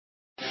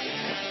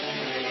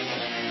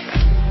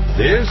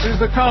This is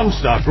the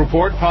Comstock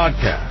Report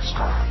podcast.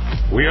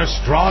 We are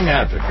strong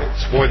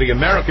advocates for the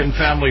American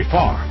family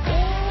farm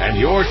and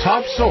your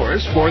top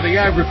source for the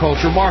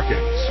agriculture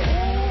markets.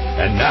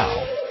 And now,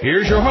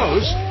 here's your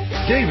host,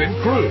 David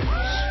Cruz.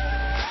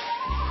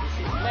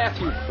 This is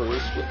Matthew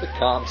Cruz with the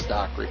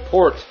Comstock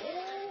Report.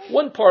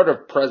 One part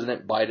of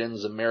President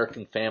Biden's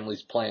American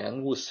Families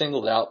Plan was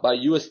singled out by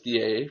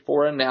USDA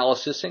for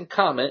analysis and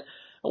comment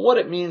on what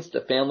it means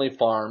to family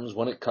farms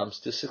when it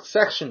comes to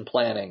succession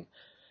planning.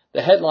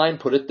 The headline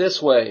put it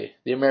this way: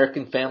 the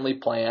American Family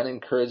Plan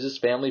encourages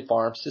family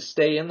farms to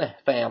stay in the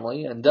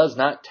family and does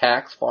not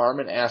tax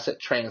farm and asset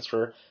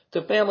transfer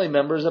to family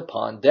members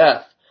upon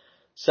death.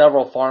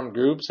 Several farm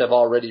groups have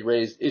already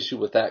raised issue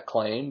with that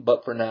claim,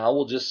 but for now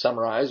we'll just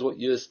summarize what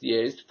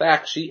USDA's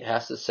fact sheet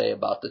has to say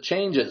about the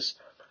changes.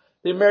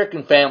 The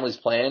American Families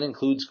Plan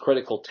includes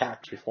critical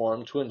tax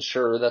reform to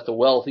ensure that the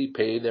wealthy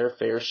pay their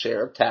fair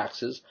share of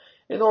taxes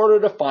in order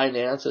to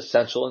finance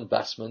essential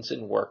investments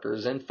in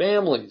workers and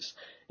families,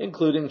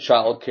 including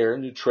childcare,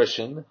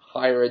 nutrition,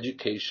 higher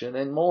education,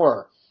 and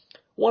more.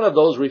 One of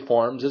those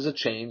reforms is a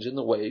change in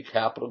the way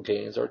capital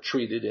gains are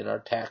treated in our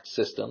tax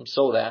system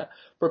so that,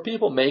 for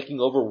people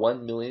making over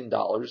 $1 million,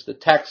 the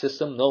tax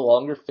system no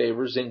longer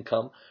favors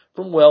income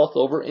from wealth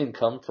over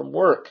income from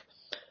work.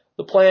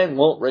 The plan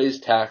won't raise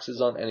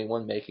taxes on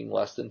anyone making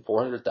less than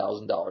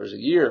 $400,000 a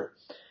year.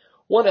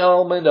 One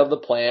element of the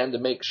plan to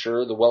make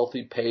sure the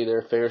wealthy pay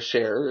their fair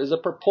share is a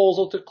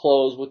proposal to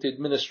close what the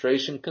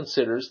administration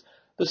considers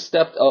the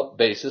stepped-up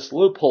basis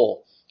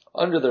loophole.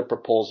 Under the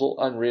proposal,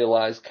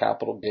 unrealized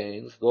capital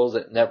gains, those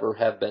that never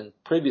have been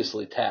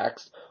previously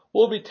taxed,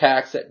 will be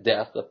taxed at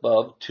death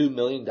above $2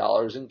 million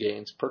in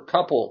gains per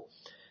couple.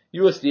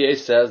 USDA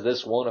says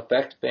this won't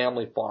affect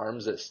family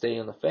farms that stay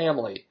in the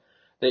family.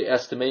 They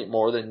estimate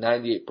more than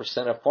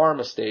 98% of farm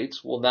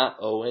estates will not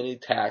owe any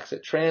tax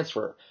at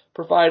transfer,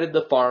 provided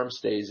the farm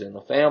stays in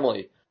the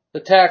family.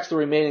 The tax the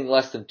remaining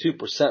less than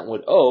 2%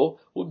 would owe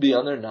would be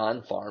on their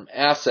non-farm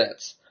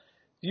assets.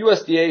 The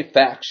USDA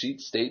fact sheet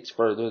states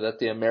further that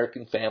the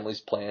American Families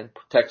Plan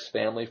protects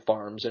family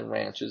farms and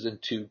ranches in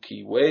two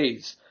key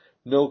ways.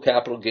 No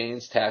capital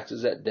gains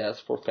taxes at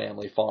death for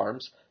family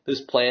farms.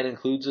 This plan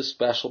includes a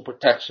special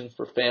protection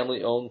for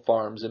family-owned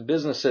farms and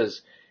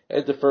businesses.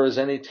 It defers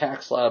any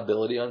tax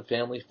liability on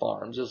family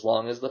farms as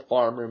long as the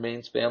farm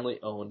remains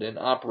family-owned and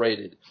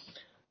operated.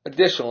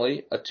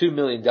 Additionally, a $2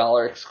 million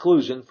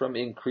exclusion from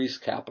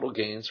increased capital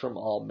gains from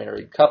all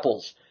married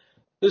couples.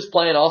 This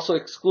plan also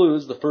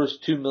excludes the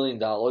first $2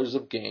 million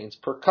of gains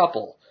per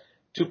couple,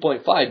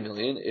 $2.5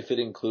 million if it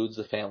includes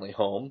the family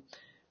home,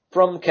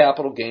 from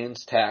capital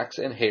gains tax,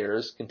 and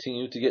heirs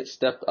continue to get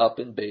stepped up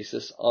in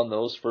basis on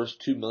those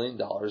first $2 million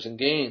in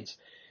gains.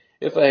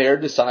 If a heir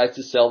decides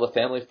to sell the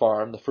family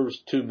farm, the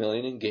first $2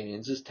 million in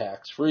gains is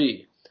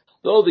tax-free.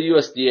 Though the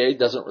USDA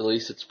doesn't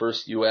release its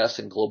first U.S.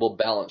 and global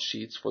balance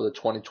sheets for the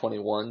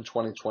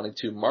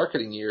 2021-2022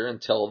 marketing year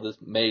until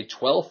May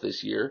 12th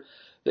this year,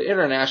 the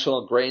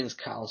International Grains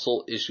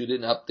Council issued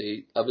an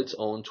update of its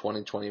own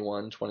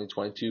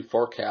 2021-2022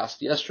 forecast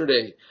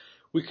yesterday.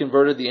 We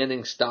converted the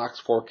ending stocks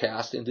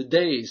forecast into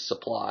days'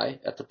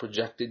 supply at the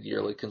projected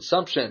yearly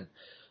consumption.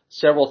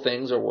 Several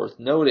things are worth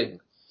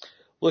noting.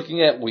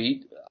 Looking at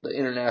wheat, the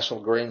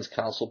International Grains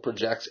Council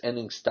projects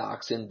ending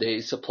stocks in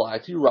days' supply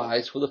to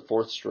rise for the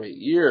fourth straight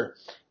year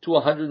to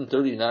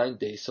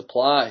 139-day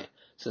supply.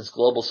 Since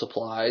global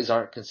supplies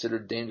aren't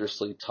considered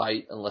dangerously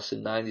tight unless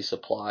in 90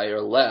 supply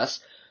or less,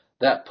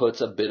 that puts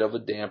a bit of a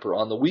damper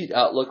on the wheat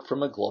outlook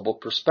from a global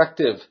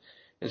perspective.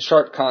 In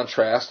sharp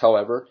contrast,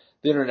 however,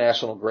 the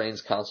International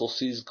Grains Council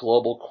sees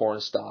global corn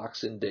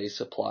stocks in day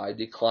supply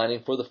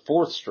declining for the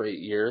fourth straight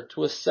year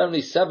to a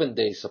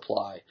 77-day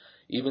supply,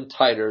 even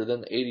tighter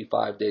than the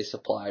 85-day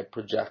supply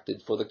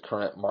projected for the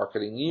current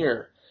marketing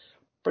year.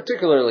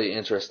 Particularly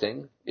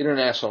interesting,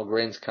 International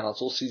Grains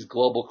Council sees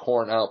global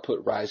corn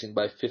output rising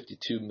by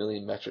 52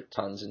 million metric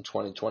tons in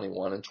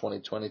 2021 and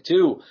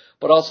 2022,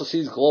 but also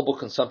sees global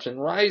consumption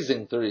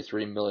rising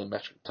 33 million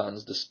metric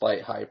tons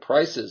despite high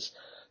prices.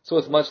 So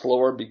with much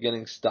lower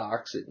beginning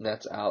stocks, it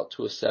nets out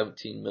to a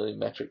 17 million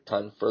metric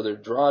ton further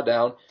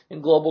drawdown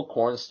in global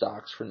corn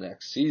stocks for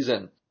next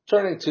season.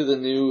 Turning to the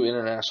new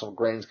International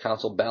Grains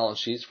Council balance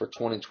sheets for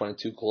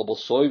 2022 global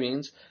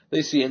soybeans,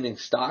 they see ending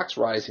stocks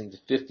rising to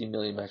 50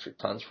 million metric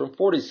tons from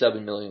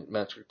 47 million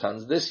metric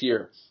tons this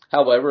year.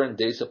 However, in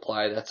day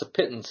supply, that's a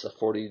pittance, a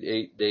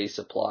 48-day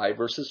supply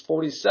versus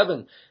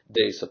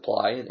 47-day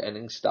supply in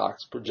ending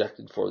stocks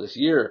projected for this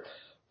year.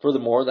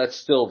 Furthermore, that's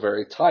still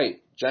very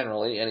tight.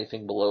 Generally,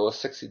 anything below a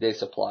 60-day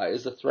supply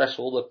is the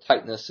threshold of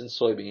tightness in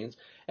soybeans,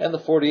 and the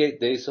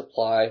 48-day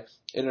supply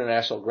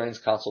International Grains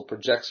Council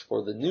projects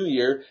for the new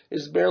year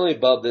is barely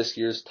above this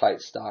year's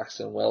tight stocks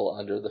and well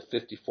under the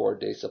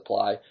 54-day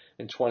supply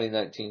in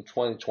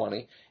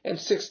 2019-2020 and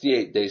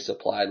 68-day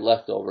supply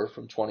left over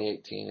from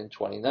 2018 and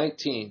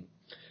 2019.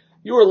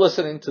 You are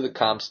listening to the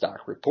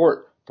Comstock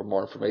Report. For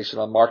more information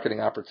on marketing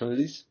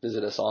opportunities,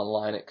 visit us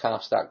online at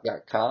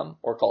Comstock.com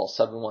or call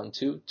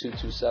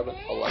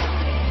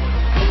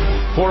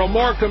 712-227-1120. For a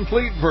more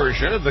complete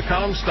version of the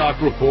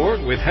Comstock Report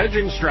with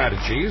hedging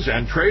strategies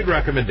and trade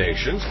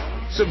recommendations,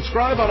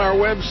 subscribe on our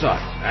website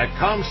at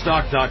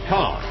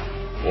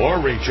Comstock.com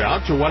or reach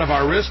out to one of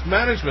our risk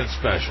management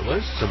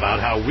specialists about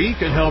how we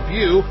can help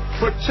you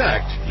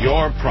protect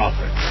your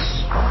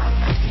profits.